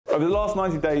Over the last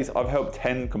 90 days, I've helped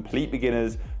 10 complete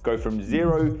beginners go from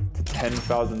 $0 to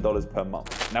 $10,000 per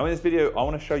month. Now in this video, I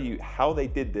want to show you how they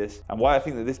did this and why I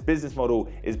think that this business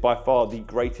model is by far the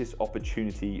greatest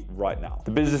opportunity right now.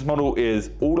 The business model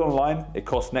is all online, it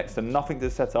costs next to nothing to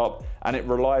set up, and it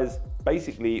relies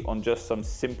basically on just some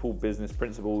simple business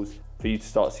principles for you to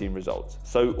start seeing results.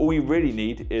 So all you really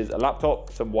need is a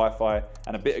laptop, some Wi-Fi,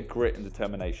 and a bit of grit and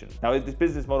determination. Now this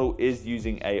business model is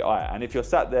using AI, and if you're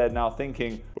sat there now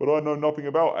thinking, but I know nothing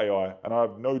about AI and I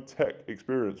have no tech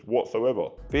experience whatsoever,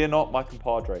 fear not, my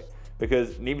compadre,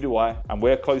 because neither do I, and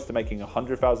we're close to making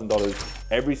 $100,000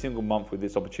 every single month with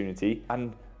this opportunity,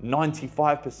 and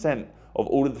 95% of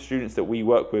all of the students that we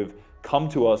work with come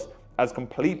to us as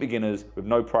complete beginners with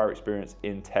no prior experience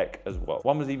in tech as well.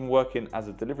 One was even working as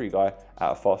a delivery guy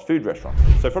at a fast food restaurant.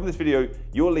 So from this video,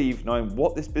 you'll leave knowing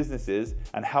what this business is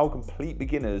and how complete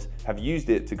beginners have used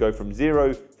it to go from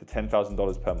 $0 to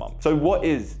 $10,000 per month. So what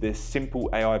is this simple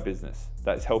AI business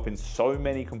that is helping so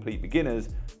many complete beginners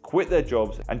quit their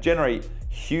jobs and generate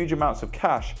huge amounts of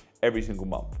cash every single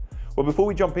month? Well, before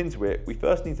we jump into it, we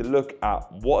first need to look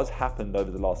at what has happened over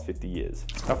the last 50 years.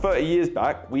 Now, 30 years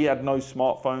back, we had no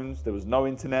smartphones, there was no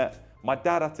internet. My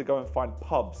dad had to go and find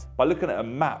pubs by looking at a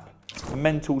map.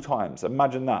 Mental times,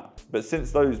 imagine that. But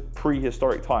since those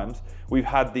prehistoric times, we've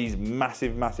had these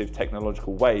massive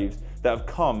technological waves that have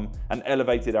come and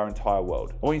elevated our entire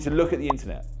world. I want you to look at the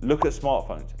internet, look at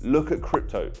smartphones, look at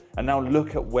crypto, and now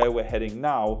look at where we're heading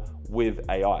now with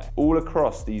AI. All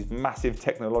across these massive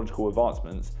technological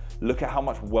advancements, look at how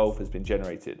much wealth has been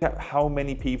generated. Look at how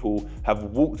many people have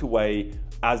walked away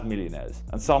as millionaires,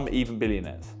 and some even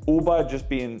billionaires, all by just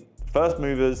being first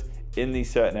movers in these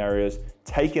certain areas,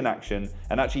 taking action,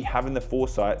 and actually having the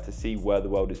foresight to see where the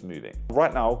world is moving.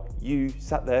 Right now, you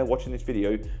sat there watching this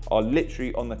video are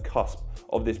literally on the cusp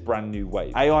of this brand new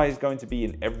wave. AI is going to be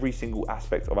in every single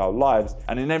aspect of our lives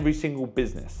and in every single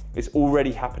business. It's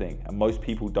already happening, and most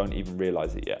people don't even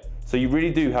realize it yet. So you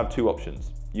really do have two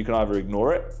options. You can either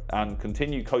ignore it and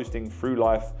continue coasting through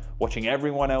life, watching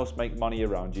everyone else make money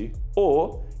around you,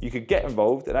 or you could get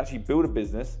involved and actually build a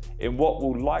business in what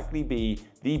will likely be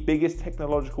the biggest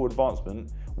technological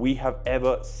advancement we have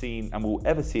ever seen and will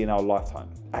ever see in our lifetime.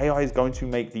 AI is going to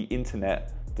make the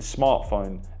internet, the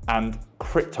smartphone, and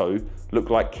crypto look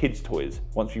like kids' toys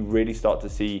once we really start to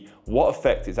see what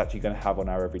effect it's actually going to have on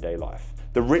our everyday life.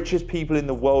 The richest people in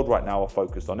the world right now are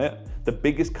focused on it. The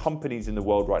biggest companies in the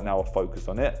world right now are focused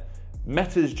on it.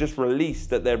 Meta's just released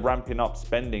that they're ramping up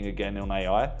spending again on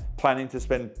AI, planning to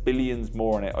spend billions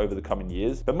more on it over the coming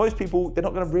years. But most people, they're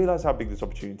not going to realize how big this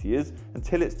opportunity is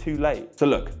until it's too late. So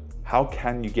look, how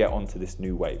can you get onto this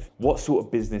new wave? What sort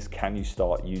of business can you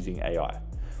start using AI?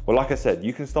 Well, like I said,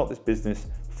 you can start this business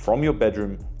from your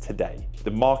bedroom today. The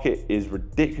market is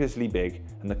ridiculously big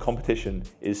and the competition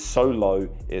is so low,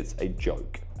 it's a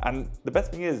joke. And the best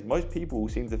thing is, most people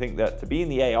seem to think that to be in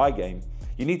the AI game,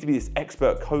 you need to be this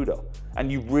expert coder,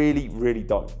 and you really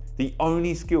don't. The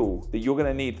only skill that you're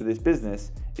gonna need for this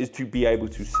business is to be able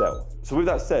to sell. So with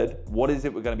that said, what is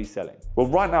it we're gonna be selling? Well,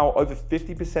 right now, over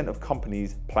 50% of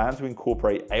companies plan to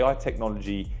incorporate AI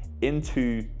technology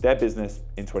into their business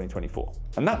in 2024.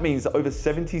 And that means that over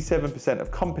 77% of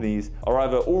companies are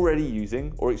either already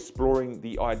using or exploring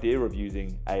the idea of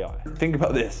using AI. Think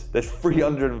about this, there's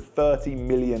 330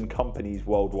 million companies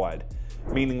worldwide,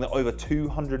 meaning that over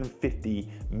 250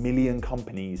 million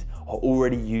companies are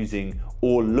already using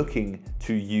or looking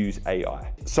to use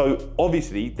AI. So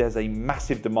obviously there's a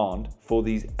massive demand for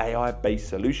these AI-based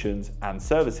solutions and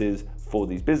services for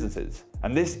these businesses.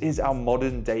 And this is our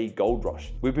modern day gold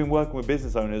rush. We've been working with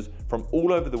business owners from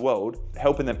all over the world,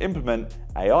 helping them implement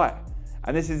AI.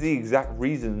 And this is the exact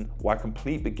reason why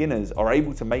complete beginners are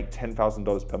able to make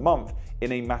 $10,000 per month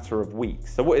in a matter of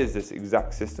weeks. So what is this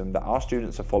exact system that our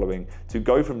students are following to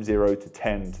go from $0 to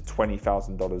 $10,000 to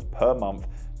 $20,000 per month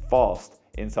fast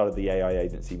inside of the AI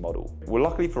agency model? Well,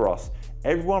 luckily for us,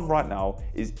 everyone right now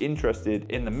is interested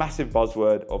in the massive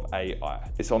buzzword of AI.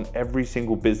 It's on every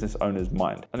single business owner's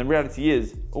mind. And the reality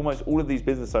is, almost all of these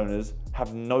business owners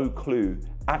have no clue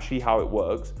actually how it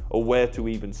works or where to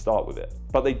even start with it.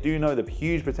 But they do know the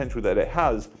huge potential that it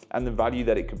has and the value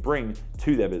that it could bring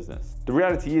to their business. The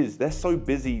reality is, they're so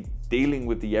busy dealing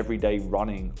with the everyday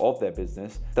running of their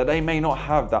business that they may not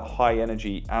have that high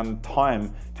energy and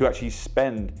time to actually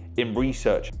spend in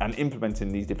research and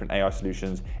implementing these different AI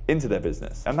solutions into their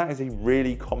business. And that is a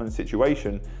really common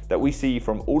situation that we see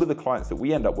from all of the clients that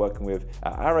we end up working with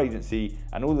at our agency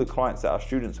and all of the clients that our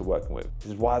students are working with.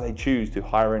 This is why they choose to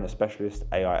hire in a specialist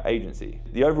AI agency.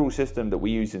 The overall system that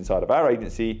we use inside of our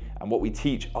agency and what we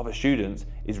teach other students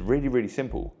is really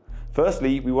simple.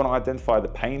 Firstly, we want to identify the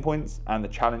pain points and the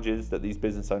challenges that these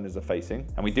business owners are facing.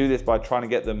 And we do this by trying to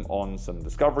get them on some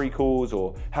discovery calls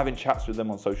or having chats with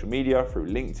them on social media, through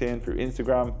LinkedIn, through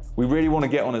Instagram. We really want to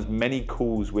get on as many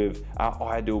calls with our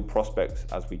ideal prospects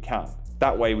as we can.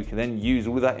 That way we can then use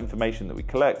all of that information that we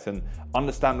collect and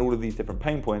understand all of these different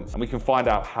pain points, and we can find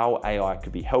out how AI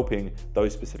could be helping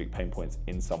those specific pain points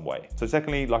in some way. So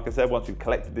secondly, like I said, once we've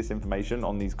collected this information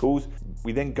on these calls,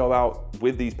 we then go out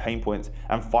with these pain points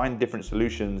and find different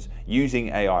solutions using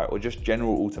AI or just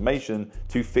general automation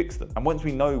to fix them. And once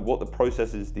we know what the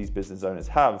processes these business owners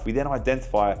have, we then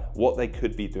identify what they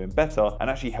could be doing better and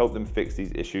actually help them fix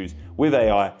these issues with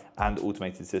AI and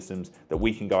automated systems that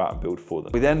we can go out and build for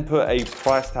them. We then put a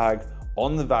price tag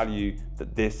on the value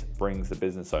that this brings the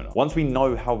business owner. Once we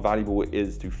know how valuable it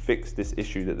is to fix this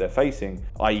issue that they're facing,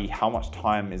 i.e. how much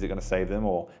time is it going to save them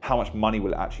or how much money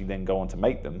will it actually then go on to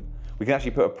make them, we can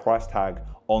actually put a price tag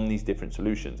on these different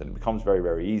solutions, and it becomes very,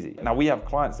 very easy. Now we have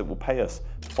clients that will pay us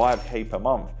 $5K per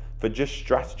month for just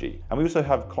strategy. And we also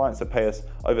have clients that pay us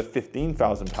over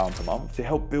 £15,000 a month to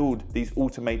help build these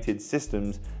automated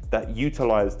systems that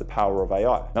utilize the power of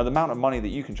AI. Now, the amount of money that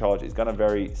you can charge is gonna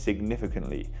vary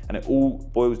significantly, and it all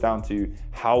boils down to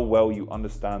how well you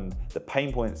understand the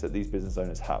pain points that these business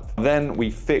owners have. Then we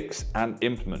fix and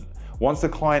implement. Once the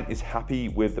client is happy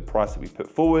with the price that we put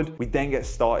forward, we then get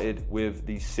started with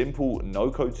these simple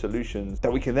no-code solutions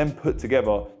that we can then put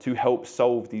together to help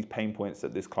solve these pain points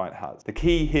that this client has. The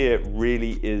key here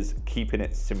really is keeping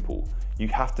it simple. You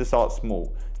have to start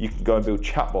small. You can go and build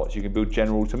chatbots, you can build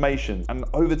general automation, and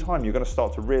over time you're going to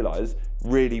start to realize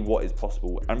really what is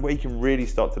possible and where you can really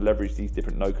start to leverage these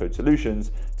different no-code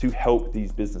solutions to help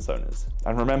these business owners.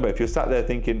 And remember, if you're sat there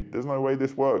thinking, there's no way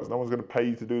this works, no one's going to pay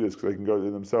you to do this because they can go do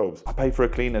it themselves. I pay for a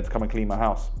cleaner to come and clean my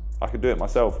house. I could do it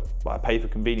myself, but I pay for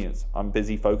convenience. I'm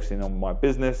busy focusing on my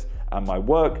business and my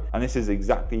work, and this is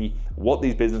exactly what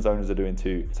these business owners are doing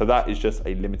too. So that is just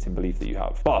a limiting belief that you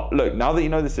have. But look, now that you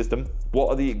know the system, what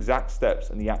are the exact steps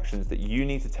and the actions that you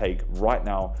need to take right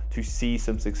now to see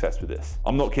some success with this?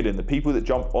 I'm not kidding. The people that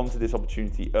jump onto this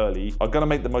opportunity early are gonna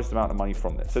make the most amount of money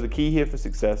from this. So the key here for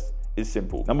success is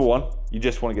simple. Number one, you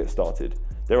just want to get started.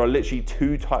 There are literally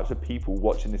two types of people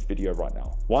watching this video right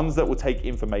now. Ones that will take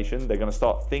information, they're going to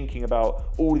start thinking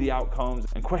about all the outcomes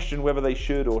and question whether they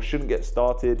should or shouldn't get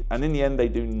started, and in the end they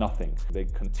do nothing. They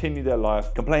continue their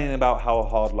life complaining about how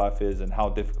hard life is and how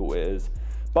difficult it is.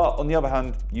 But on the other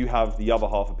hand, you have the other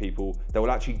half of people that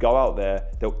will actually go out there,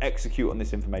 they'll execute on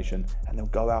this information, and they'll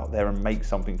go out there and make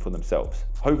something for themselves.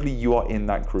 Hopefully you are in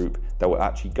that group that will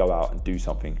actually go out and do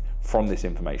something from this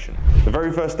information. The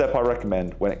very first step I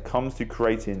recommend when it comes to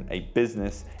creating a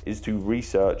business is to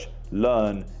research,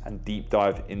 learn, and deep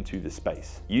dive into the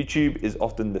space. YouTube is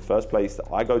often the first place that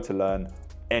I go to learn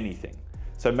anything.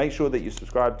 So make sure that you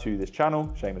subscribe to this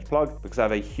channel, shameless plug, because I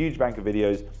have a huge bank of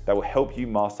videos that will help you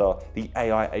master the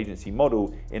AI agency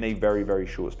model in a very, very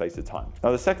short space of time. Now,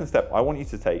 the second step I want you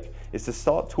to take is to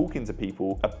start talking to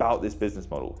people about this business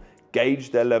model.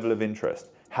 Gauge their level of interest.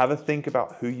 Have a think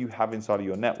about who you have inside of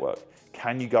your network.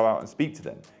 Can you go out and speak to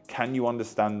them? Can you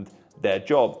understand their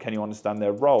job? Can you understand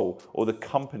their role or the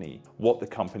company, what the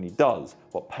company does,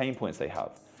 what pain points they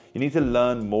have? You need to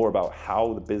learn more about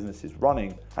how the business is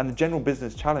running and the general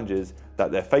business challenges that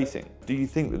they're facing. Do you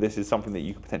think that this is something that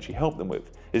you could potentially help them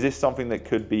with? Is this something that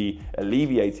could be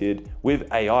alleviated with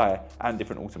AI and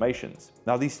different automations?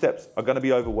 Now, these steps are going to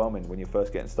be overwhelming when you're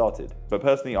first getting started. But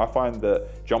personally, I find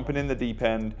that jumping in the deep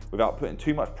end without putting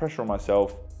too much pressure on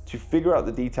myself to figure out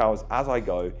the details as I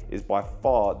go is by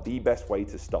far the best way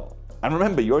to start. And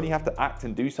remember, you only have to act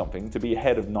and do something to be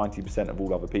ahead of 90% of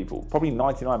all other people, probably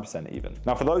 99% even.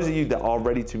 Now, for those of you that are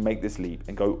ready to make this leap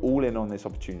and go all in on this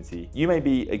opportunity, you may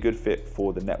be a good fit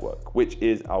for the network, which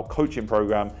is our coaching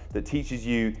program that teaches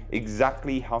you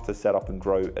exactly how to set up and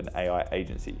grow an AI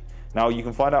agency. Now, you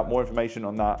can find out more information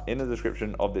on that in the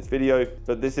description of this video,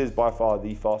 but this is by far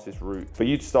the fastest route for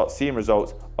you to start seeing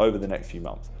results over the next few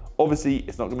months. Obviously,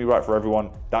 it's not gonna be right for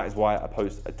everyone. That is why I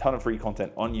post a ton of free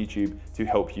content on YouTube to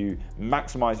help you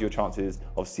maximize your chances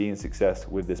of seeing success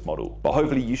with this model. But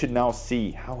hopefully you should now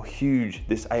see how huge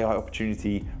this AI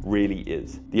opportunity really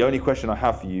is. The only question I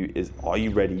have for you is, are you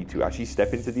ready to actually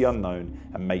step into the unknown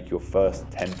and make your first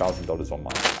 $10,000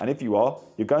 online? And if you are,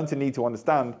 you're going to need to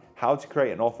understand how to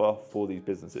create an offer for these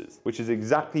businesses, which is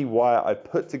exactly why I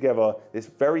put together this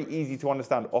very easy to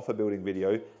understand offer building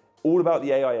video all about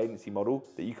the AI agency model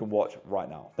that you can watch right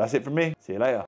now. That's it from me. See you later.